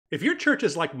If your church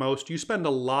is like most, you spend a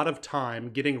lot of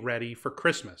time getting ready for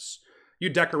Christmas. You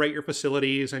decorate your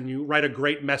facilities and you write a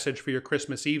great message for your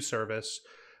Christmas Eve service.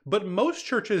 But most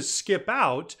churches skip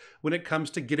out when it comes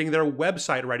to getting their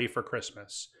website ready for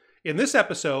Christmas. In this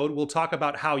episode, we'll talk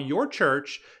about how your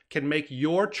church can make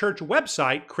your church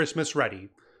website Christmas ready.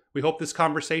 We hope this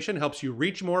conversation helps you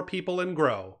reach more people and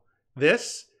grow.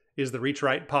 This is the Reach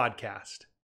Right podcast.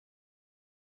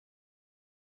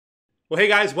 Well, hey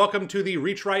guys, welcome to the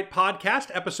Reach Right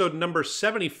podcast, episode number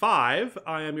 75.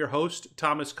 I am your host,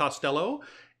 Thomas Costello,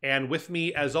 and with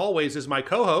me, as always, is my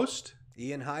co-host,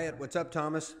 Ian Hyatt. What's up,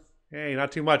 Thomas? Hey,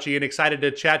 not too much, Ian. Excited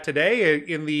to chat today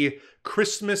in the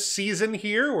Christmas season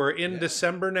here. We're in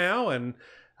December now, and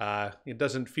it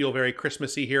doesn't feel very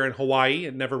Christmassy here in Hawaii.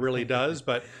 It never really does,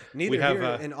 but Neither we have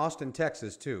here in Austin,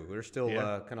 Texas, too. We're still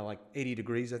kind of like 80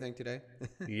 degrees, I think, today.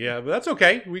 Yeah, but that's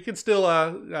okay. We can still,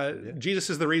 Jesus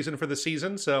is the reason for the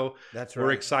season, so that's right.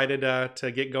 We're excited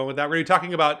to get going with that. We're going to be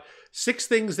talking about 6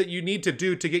 things that you need to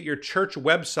do to get your church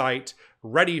website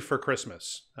ready for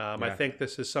Christmas. I think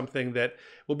this is something that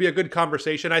will be a good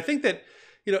conversation. I think that,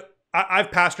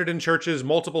 I've pastored in churches,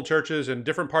 multiple churches in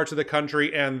different parts of the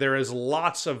country, and there is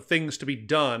lots of things to be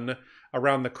done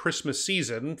around the Christmas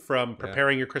season, from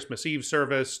preparing your Christmas Eve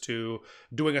service to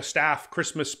doing a staff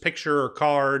Christmas picture or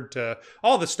card to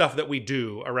all the stuff that we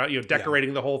do around,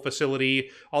 decorating the whole facility,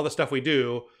 all the stuff we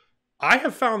do. I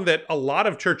have found that a lot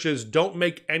of churches don't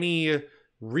make any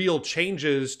real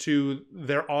changes to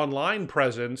their online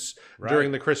presence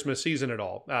during the Christmas season at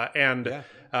all.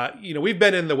 We've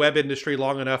been in the web industry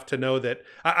long enough to know that,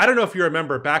 I don't know if you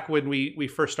remember back when we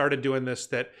first started doing this,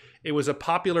 that it was a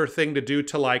popular thing to do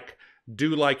to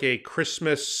do a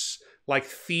Christmas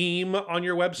theme on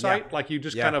your website. Like you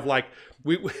just kind of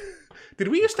did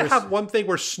we used to have one thing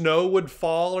where snow would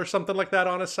fall or something like that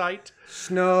on a site?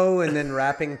 Snow and then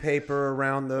wrapping paper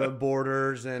around the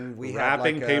borders, and we had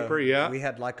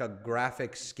a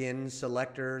graphic skin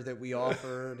selector that we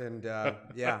offered, and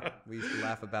we used to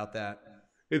laugh about that.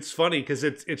 It's funny because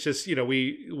it's just,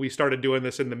 we started doing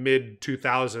this in the mid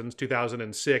 2000s,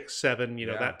 2006, 7,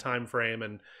 that time frame,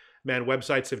 and man,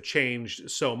 websites have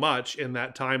changed so much in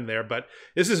that time there. But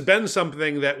this has been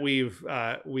something that we've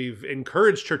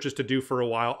encouraged churches to do for a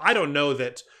while. I don't know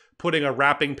that putting a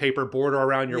wrapping paper border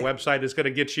around your website is going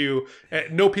to get you.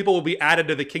 No people will be added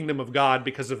to the kingdom of God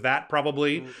because of that,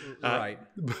 probably. Right.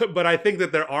 But I think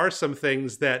that there are some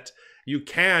things that you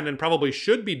can and probably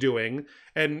should be doing,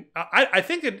 and I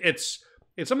think it's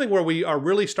something where we are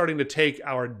really starting to take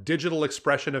our digital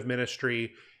expression of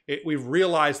ministry. We've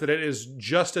realized that it is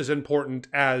just as important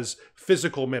as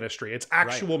physical ministry. It's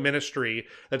actual ministry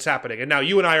that's happening. And now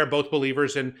you and I are both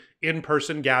believers in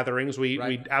in-person gatherings.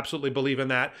 We absolutely believe in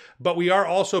that. But we are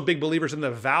also big believers in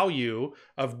the value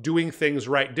of doing things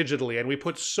right digitally. And we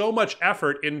put so much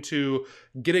effort into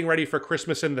getting ready for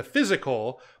Christmas in the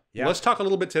physical. Yeah. Let's talk a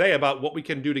little bit today about what we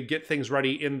can do to get things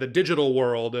ready in the digital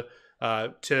world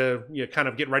to kind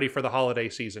of get ready for the holiday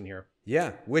season here.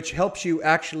 Yeah, which helps you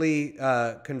actually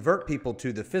convert people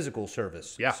to the physical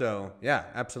service. Yeah. So, yeah,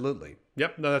 absolutely.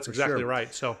 Yep, no, that's exactly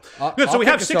right. So, good. So we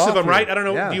have 6 of them, right? I don't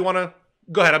know. Do you want to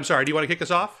go ahead? I'm sorry. Do you want to kick us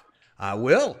off? I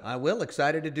will.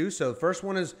 Excited to do so. First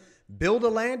one is build a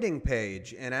landing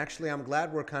page. And actually, I'm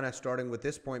glad we're kind of starting with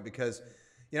this point because,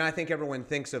 I think everyone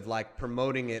thinks of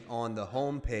promoting it on the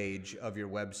home page of your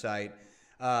website.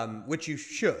 Which you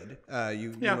should.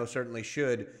 You most certainly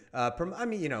should.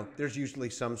 There's usually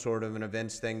some sort of an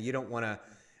events thing. You don't want to,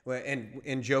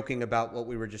 and joking about what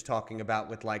we were just talking about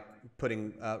with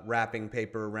putting wrapping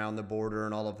paper around the border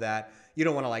and all of that. You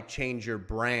don't want to change your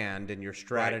brand and your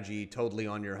strategy totally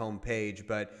on your home page.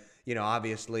 But,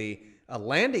 obviously a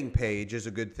landing page is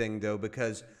a good thing though,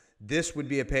 because this would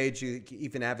be a page you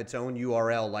even have its own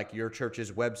URL, like your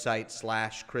church's website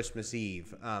 /Christmas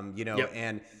Eve,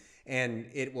 and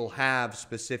it will have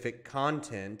specific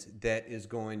content that is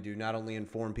going to not only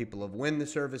inform people of when the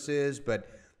service is, but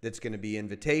that's going to be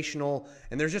invitational.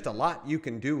 And there's just a lot you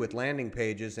can do with landing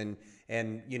pages, and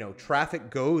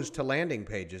traffic goes to landing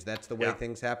pages. That's the way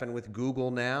things happen with Google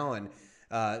now. And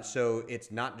so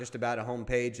it's not just about a home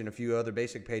page and a few other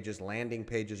basic pages. Landing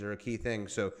pages are a key thing.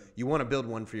 So you want to build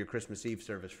one for your Christmas Eve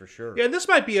service for sure. Yeah, and this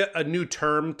might be a new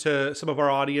term to some of our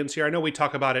audience here. I know we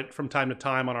talk about it from time to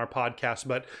time on our podcast,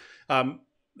 but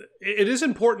it is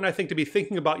important, I think, to be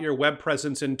thinking about your web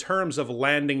presence in terms of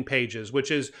landing pages,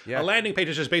 which is a landing page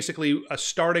is just basically a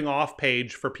starting off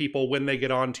page for people when they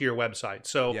get onto your website.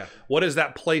 So what is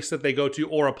that place that they go to,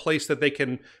 or a place that they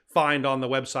can find on the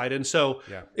website. And so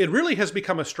it really has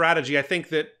become a strategy. I think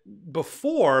that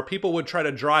before, people would try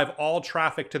to drive all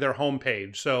traffic to their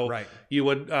homepage. So you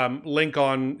would link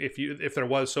on, if there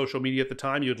was social media at the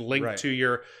time, you'd link to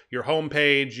your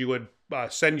homepage. You would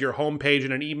send your homepage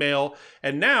in an email.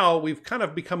 And now we've kind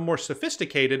of become more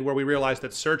sophisticated, where we realize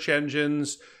that search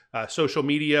engines, social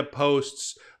media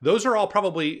posts, those are all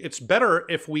probably, it's better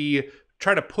if we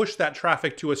try to push that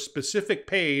traffic to a specific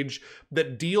page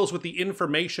that deals with the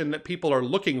information that people are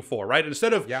looking for, right?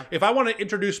 Instead of, if I want to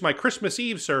introduce my Christmas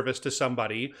Eve service to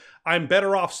somebody, I'm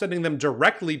better off sending them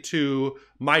directly to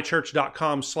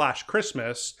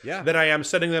mychurch.com/Christmas than I am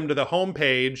sending them to the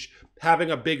homepage,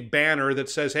 having a big banner that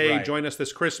says, hey, join us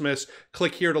this Christmas,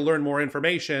 click here to learn more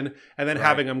information, and then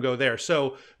having them go there.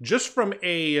 So just from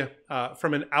an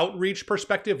outreach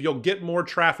perspective, you'll get more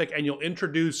traffic and you'll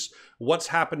introduce what's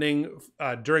happening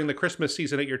during the Christmas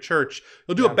season at your church.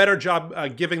 You'll do a better job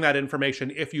giving that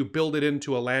information if you build it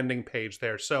into a landing page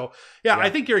there. So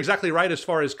I think you're exactly right as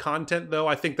far as content, though.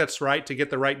 I think that's right, to get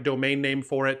the right domain name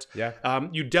for it.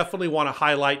 You definitely want to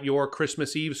highlight your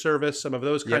Christmas Eve service, some of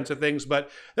those kinds of things. But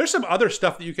there's some other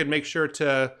stuff that you can make sure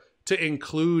to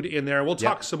include in there. We'll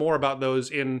talk some more about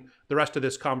those in the rest of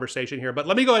this conversation here. But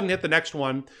let me go ahead and hit the next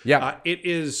one. It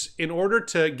is, in order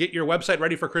to get your website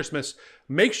ready for Christmas,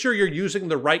 make sure you're using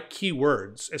the right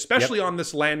keywords, especially on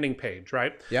this landing page,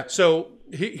 right? So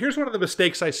here's one of the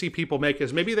mistakes I see people make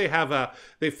is maybe they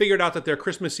figured out that their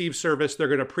Christmas Eve service, they're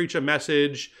going to preach a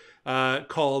message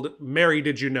called Mary,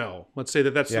 Did You Know? Let's say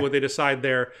that's what they decide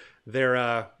their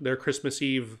Christmas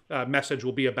Eve message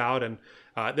will be about. And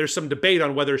there's some debate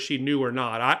on whether she knew or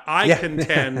not. I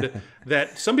contend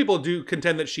that some people do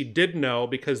contend that she did know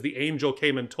because the angel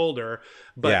came and told her.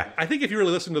 But I think if you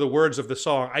really listen to the words of the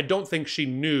song, I don't think she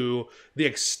knew the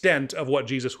extent of what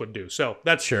Jesus would do. So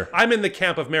that's I'm in the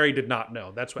camp of Mary did not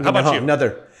know. That's what. How about you?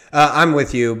 I'm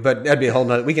with you, but that'd be a whole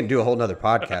nother. We can do a whole nother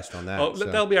podcast on that.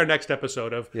 That'll be our next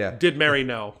episode of Did Mary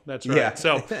Know? That's right.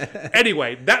 So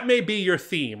anyway, that may be your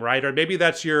theme, right? Or maybe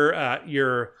that's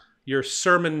your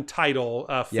sermon title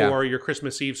for your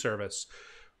Christmas Eve service.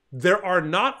 There are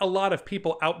not a lot of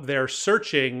people out there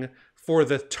searching for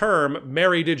the term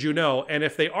Mary, Did You Know? And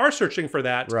if they are searching for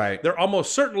that, they're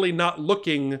almost certainly not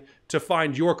looking to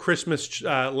find your Christmas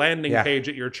landing page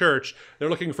at your church. They're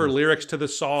looking for lyrics to the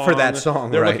song. For that song,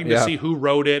 They're looking to see who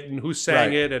wrote it and who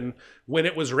sang it and when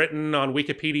it was written on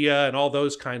Wikipedia and all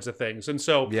those kinds of things. And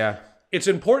so it's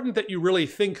important that you really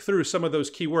think through some of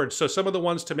those keywords. So some of the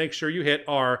ones to make sure you hit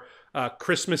are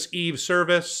Christmas Eve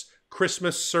service,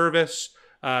 Christmas service,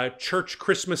 church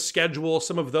Christmas schedule,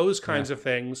 some of those kinds of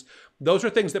things. Those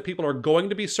are things that people are going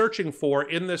to be searching for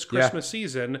in this Christmas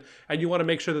season, and you want to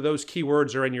make sure that those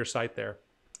keywords are in your site there.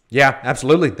 Yeah,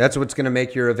 absolutely. That's what's going to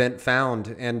make your event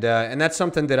found, and that's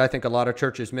something that I think a lot of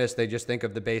churches miss. They just think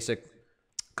of the basic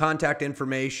contact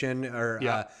information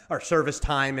or service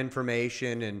time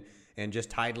information and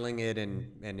just titling it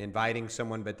and inviting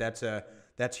someone, but that's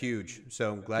huge.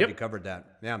 So I'm glad you covered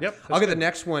that. I'll get the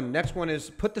next one. Next one is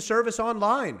put the service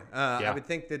online. I would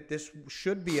think that this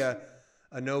should be a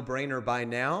no-brainer by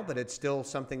now, but it's still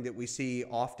something that we see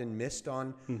often missed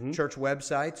on church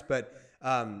websites. But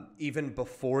even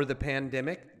before the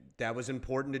pandemic, that was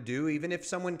important to do. Even if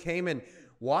someone came and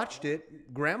watched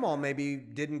it, grandma maybe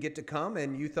didn't get to come,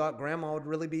 and you thought grandma would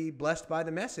really be blessed by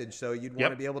the message. So you'd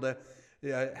want to be able to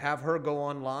have her go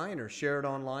online or share it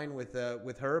online with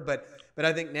her. But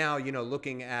I think now,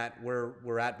 looking at where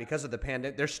we're at because of the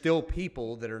pandemic, there's still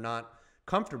people that are not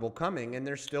comfortable coming, and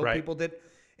there's still people that,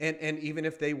 and even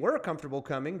if they were comfortable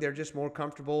coming, they're just more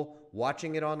comfortable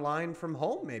watching it online from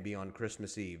home, maybe on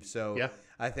Christmas Eve. So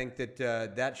I think that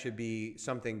that should be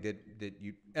something that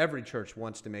every church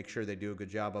wants to make sure they do a good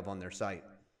job of on their site.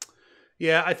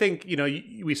 Yeah, I think,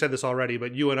 we said this already,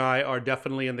 but you and I are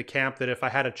definitely in the camp that if I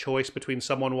had a choice between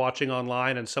someone watching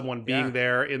online and someone being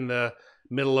there in the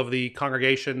middle of the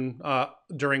congregation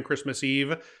during Christmas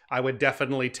Eve, I would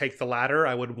definitely take the latter.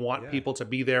 I would want people to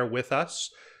be there with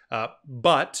us.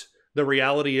 But the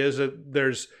reality is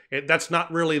that that's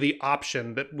not really the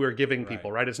option that we're giving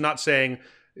people, right? It's not saying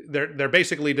they're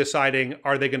basically deciding,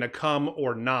 are they going to come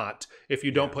or not if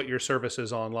you don't put your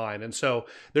services online. And so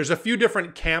there's a few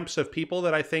different camps of people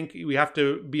that I think we have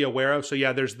to be aware of. So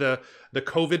there's the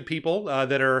COVID people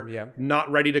that are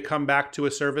not ready to come back to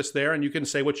a service there. And you can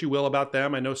say what you will about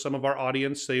them. I know some of our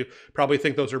audience, they probably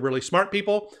think those are really smart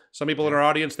people. Some people in our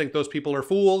audience think those people are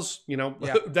fools.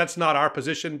 That's not our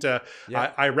position to,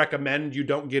 I recommend you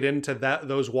don't get into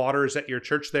those waters at your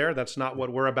church there. That's not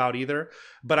what we're about either.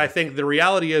 But I think the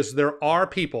reality is there are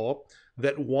people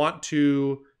that want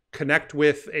to connect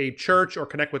with a church or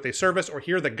connect with a service or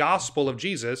hear the gospel of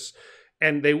Jesus,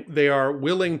 and they are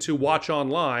willing to watch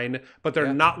online, but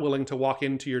they're not willing to walk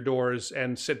into your doors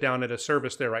and sit down at a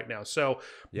service there right now. So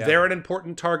they're an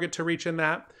important target to reach in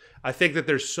that. I think that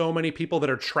there's so many people that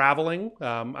are traveling.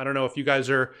 I don't know if you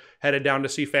guys are headed down to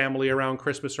see family around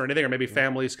Christmas or anything, or maybe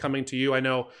families coming to you. I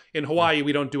know in Hawaii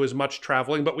we don't do as much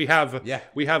traveling, but we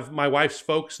have my wife's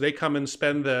folks. They come and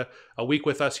spend a week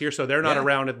with us here, so they're not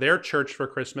around at their church for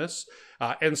Christmas.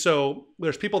 And so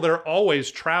there's people that are always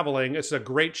traveling. It's a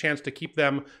great chance to keep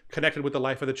them connected with the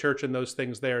life of the church and those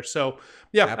things there. So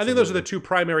I think those are the two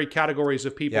primary categories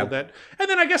of people that, and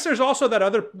then I guess there's also that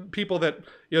other people that,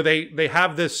 they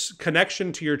have this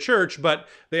connection to your church, but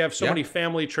they have so many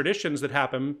family traditions that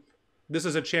happen. This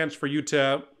is a chance for you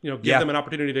to, give them an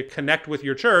opportunity to connect with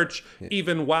your church,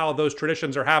 even while those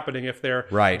traditions are happening, if they're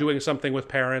doing something with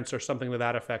parents or something to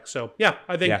that effect. So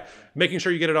I think making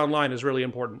sure you get it online is really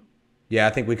important. Yeah, I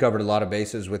think we covered a lot of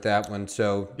bases with that one.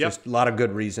 So just a lot of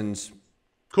good reasons.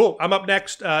 Cool. I'm up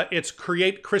next. It's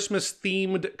create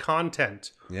Christmas-themed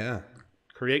content. Yeah.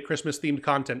 Create Christmas-themed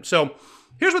content. So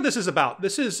here's what this is about.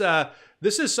 This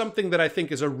is something that I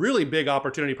think is a really big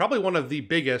opportunity, probably one of the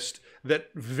biggest that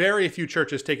very few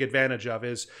churches take advantage of.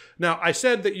 Is now, I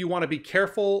said that you want to be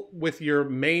careful with your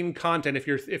main content.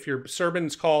 If your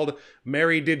sermon's called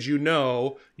 "Mary, Did You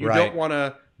Know?", you don't want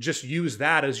to just use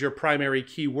that as your primary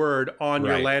keyword on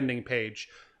your landing page.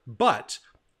 But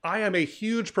I am a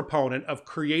huge proponent of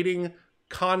creating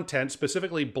content,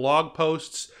 specifically blog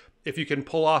posts. If you can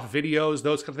pull off videos,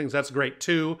 those kind of things, that's great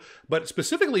too. But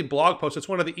specifically blog posts, it's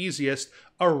one of the easiest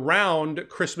around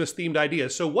Christmas-themed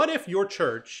ideas. So what if your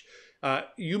church,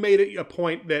 you made it a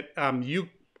point that you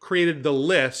created the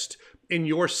list in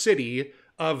your city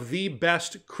of the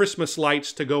best Christmas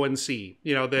lights to go and see,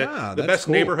 the best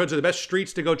neighborhoods or the best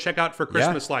streets to go check out for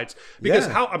Christmas lights. Because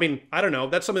I don't know,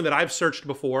 that's something that I've searched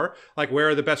before, like where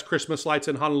are the best Christmas lights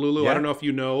in Honolulu? I don't know if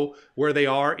you know where they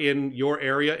are in your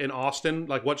area in Austin,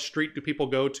 like what street do people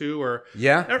go to? Or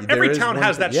every town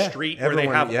has that street where they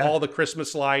have all the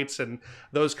Christmas lights and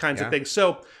those kinds of things.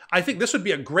 So I think this would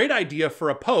be a great idea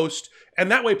for a post. And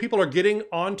that way people are getting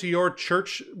onto your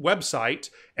church website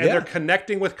and they're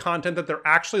connecting with content that they're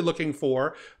actually looking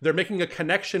for. They're making a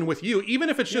connection with you. Even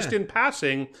if it's just in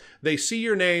passing, they see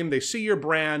your name, they see your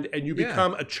brand, and you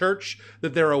become a church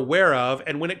that they're aware of.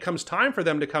 And when it comes time for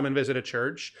them to come and visit a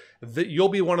church, you'll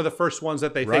be one of the first ones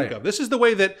that they think of. This is the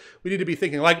way that we need to be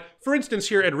thinking. Like, for instance,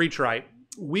 here at REACHRIGHT,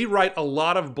 we write a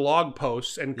lot of blog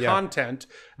posts and content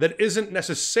that isn't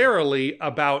necessarily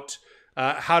about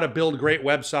how to build great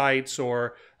websites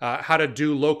or how to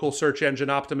do local search engine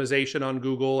optimization on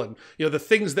Google, and the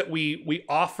things that we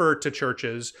offer to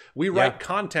churches. We write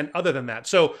content other than that.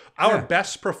 So our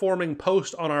best performing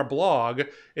post on our blog,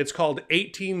 it's called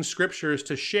 18 Scriptures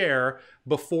to Share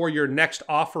Before Your Next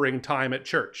Offering Time at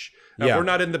Church. Now, we're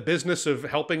not in the business of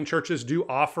helping churches do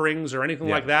offerings or anything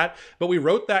like that, but we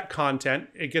wrote that content.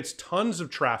 It gets tons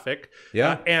of traffic,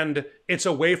 and it's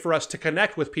a way for us to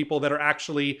connect with people that are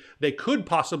actually, they could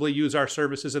possibly use our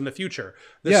services in the future.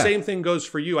 The same thing goes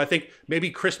for you. I think maybe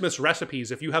Christmas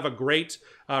recipes. If you have a great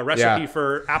recipe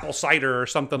for apple cider or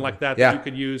something like that that you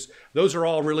could use, those are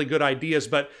all really good ideas.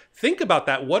 But think about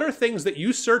that. What are things that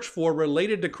you search for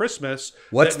related to Christmas?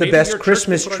 What's the best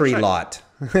Christmas tree lot?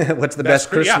 What's the best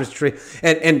Christmas tree?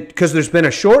 And because there's been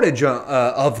a shortage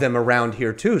of them around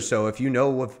here too. So if you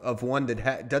know of one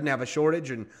that doesn't have a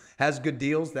shortage and has good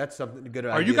deals, that's something good.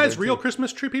 Are you guys real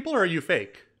Christmas tree people, or are you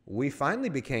fake? We finally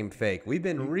became fake. We've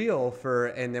been real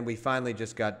and then we finally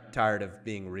just got tired of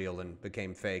being real and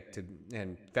became fake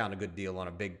and found a good deal on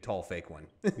a big, tall, fake one.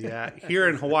 Here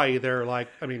in Hawaii, they're like,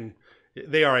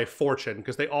 they are a fortune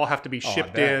because they all have to be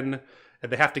shipped in,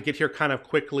 and they have to get here kind of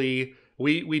quickly.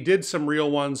 We did some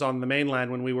real ones on the mainland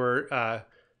when we were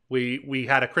we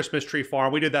had a Christmas tree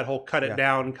farm. We did that whole cut it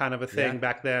down kind of a thing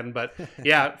back then. But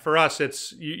for us,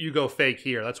 it's you go fake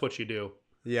here. That's what you do.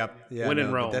 Yep. Yeah. When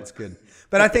in Rome. That's good.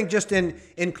 But I think just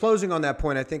in closing on that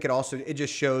point, I think it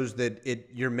just shows that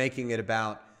you're making it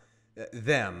about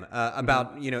them,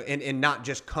 about and not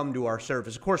just come to our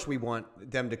service. Of course, we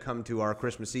want them to come to our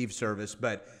Christmas Eve service,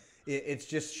 but it's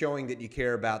just showing that you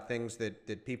care about things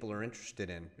that people are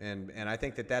interested in, and I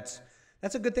think that's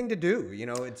a good thing to do.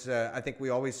 It's I think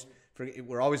we're always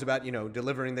about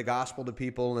delivering the gospel to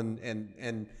people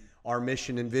and our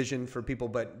mission and vision for people,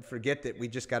 but forget that we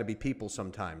just got to be people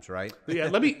sometimes, right?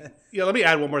 Let me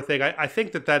add one more thing. I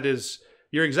think that is,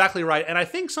 you're exactly right, and I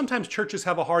think sometimes churches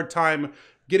have a hard time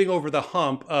getting over the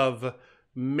hump of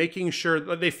making sure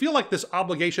that they feel like this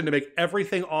obligation to make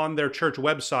everything on their church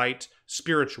website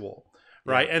spiritual,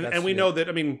 right? And we know that,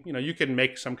 I mean, you can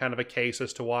make some kind of a case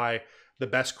as to why the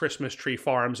best Christmas tree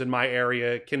farms in my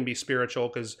area can be spiritual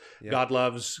because God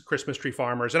loves Christmas tree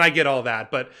farmers. And I get all that.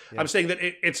 But I'm saying that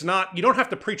it's not, you don't have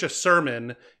to preach a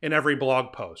sermon in every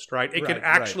blog post, right? It can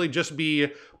actually just be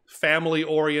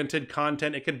family-oriented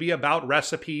content. It could be about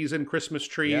recipes and Christmas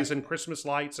trees and Christmas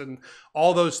lights and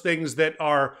all those things that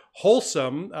are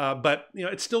wholesome. But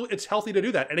it's healthy to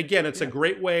do that. And again, it's a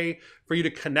great way for you to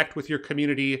connect with your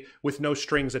community with no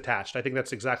strings attached. I think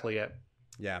that's exactly it.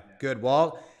 Yeah, good.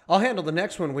 Well, I'll handle the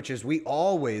next one, which is we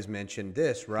always mention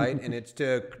this, right? And it's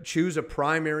to choose a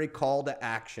primary call to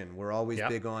action. We're always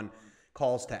big on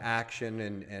calls to action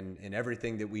and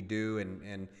everything that we do.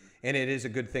 And it is a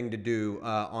good thing to do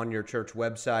on your church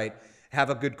website.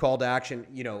 Have a good call to action.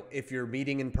 If you're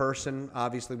meeting in person,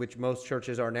 obviously, which most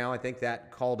churches are now, I think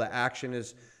that call to action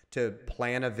is to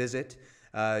plan a visit.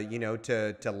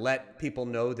 To let people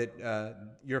know that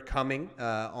you're coming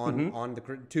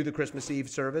to the Christmas Eve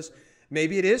service.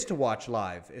 Maybe it is to watch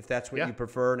live if that's what you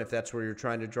prefer, and if that's where you're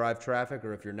trying to drive traffic,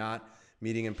 or if you're not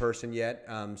meeting in person yet.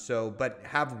 But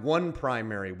have one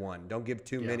primary one. Don't give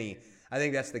too many. I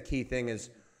think that's the key thing. Is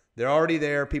they're already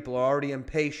there. People are already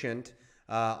impatient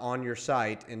on your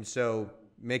site, and so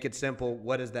make it simple.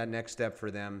 What is that next step for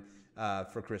them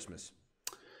for Christmas?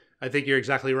 I think you're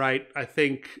exactly right. I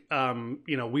think,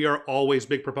 we are always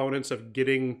big proponents of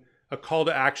getting a call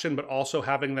to action, but also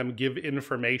having them give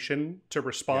information to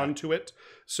respond to it.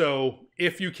 So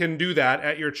if you can do that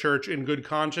at your church in good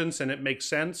conscience and it makes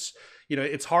sense,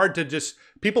 it's hard to just,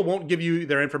 people won't give you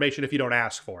their information if you don't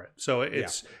ask for it. So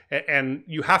and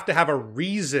you have to have a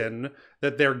reason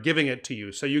that they're giving it to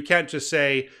you. So you can't just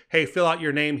say, hey, fill out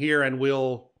your name here and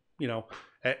we'll,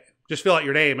 just fill out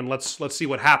your name and let's see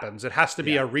what happens. It has to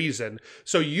be a reason.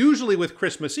 So usually with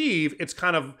Christmas Eve, it's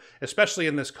kind of, especially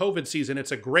in this COVID season,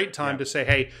 it's a great time to say,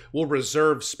 hey, we'll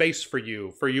reserve space for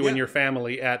you and your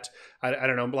family at, I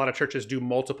don't know, a lot of churches do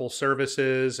multiple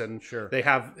services and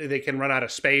they can run out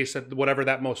of space at whatever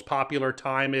that most popular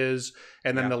time is.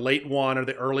 And then the late one or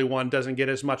the early one doesn't get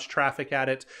as much traffic at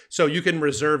it. So you can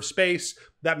reserve space.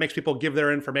 That makes people give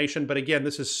their information. But again,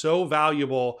 this is so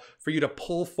valuable for you to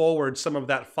pull forward some of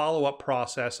that follow-up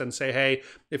process and say, hey,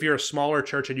 if you're a smaller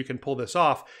church and you can pull this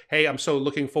off, hey, I'm so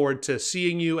looking forward to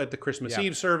seeing you at the Christmas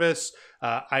Eve service.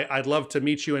 I'd love to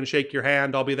meet you and shake your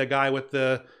hand. I'll be the guy with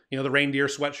the reindeer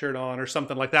sweatshirt on or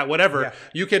something like that, whatever.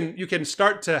 You can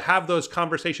start to have those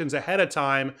conversations ahead of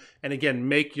time. And again,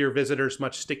 make your visitors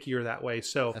much stickier that way.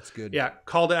 So that's good. Yeah.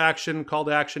 Call to action, call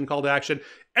to action, call to action.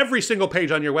 Every single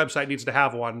page on your website needs to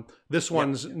have one. This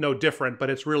one's no different, but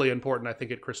it's really important, I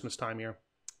think, at Christmas time here.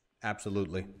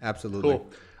 Absolutely. Absolutely. Cool.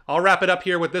 I'll wrap it up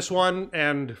here with this one,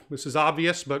 and this is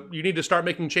obvious, but you need to start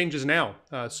making changes now.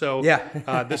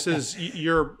 This is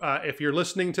if you're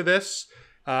listening to this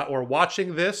or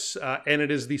watching this, and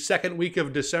it is the second week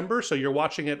of December, so you're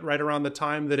watching it right around the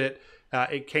time that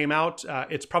it came out.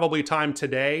 It's probably time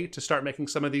today to start making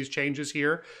some of these changes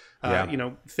here.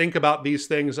 Think about these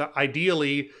things.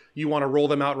 Ideally, you want to roll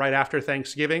them out right after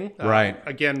Thanksgiving. Right.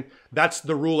 Again, that's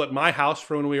the rule at my house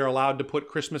for when we are allowed to put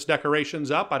Christmas decorations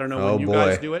up. I don't know when you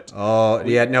guys do it. Oh,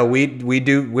 yeah. No, we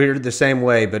do. We're the same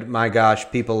way. But my gosh,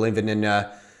 people even in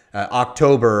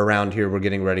October around here, we're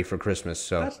getting ready for Christmas.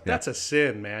 So that's a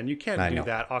sin, man. You can't do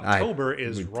that. October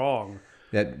is wrong.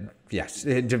 Yes,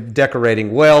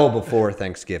 decorating well before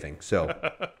Thanksgiving. So.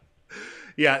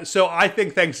 Yeah, so I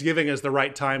think Thanksgiving is the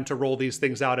right time to roll these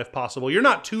things out if possible. You're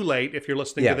not too late if you're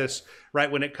listening to this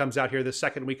right when it comes out here the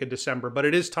second week of December, but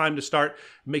it is time to start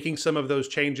making some of those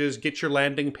changes, get your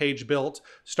landing page built,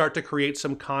 start to create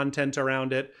some content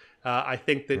around it. I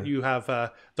think that you have,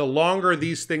 the longer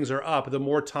these things are up, the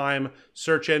more time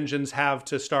search engines have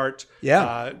to start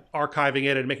archiving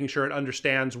it and making sure it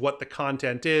understands what the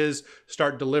content is,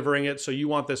 start delivering it. So you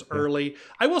want this early.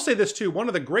 I will say this too. One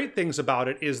of the great things about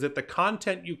it is that the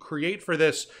content you create for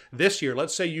this year,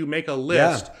 let's say you make a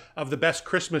list of the best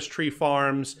Christmas tree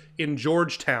farms in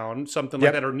Georgetown, something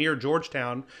like that, or near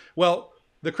Georgetown. Well,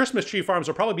 the Christmas tree farms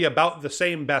will probably be about the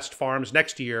same best farms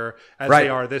next year as they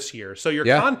are this year. So your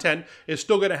content is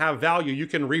still going to have value. You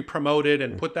can re-promote it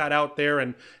and put that out there.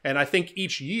 And I think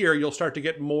each year you'll start to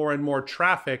get more and more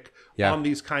traffic on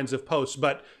these kinds of posts.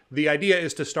 But the idea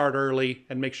is to start early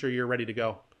and make sure you're ready to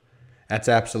go. That's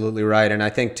absolutely right. And I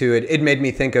think too, it made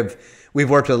me think of, we've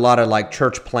worked with a lot of like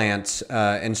church plants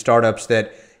and startups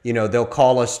that, they'll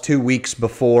call us 2 weeks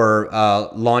before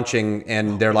launching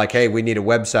and they're like, hey, we need a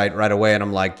website right away. And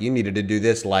I'm like, you needed to do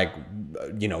this a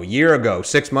year ago,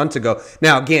 6 months ago.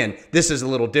 Now, again, this is a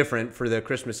little different for the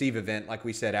Christmas Eve event. Like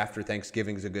we said, after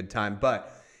Thanksgiving is a good time.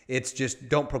 But It's just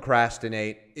don't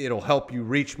procrastinate. It'll help you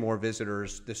reach more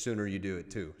visitors the sooner you do it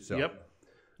too. So, yep.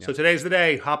 So today's the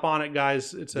day. Hop on it,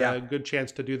 guys. It's a good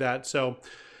chance to do that. So,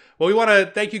 well, we want to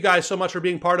thank you guys so much for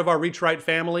being part of our Reach Right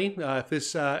family. If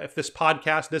this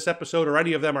podcast, this episode, or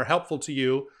any of them are helpful to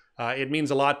you, it means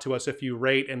a lot to us if you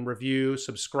rate and review,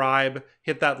 subscribe,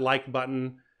 hit that like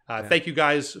button. Thank you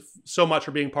guys so much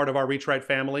for being part of our Reach Right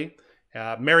family.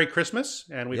 Merry Christmas,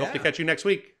 and we hope to catch you next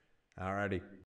week. All righty.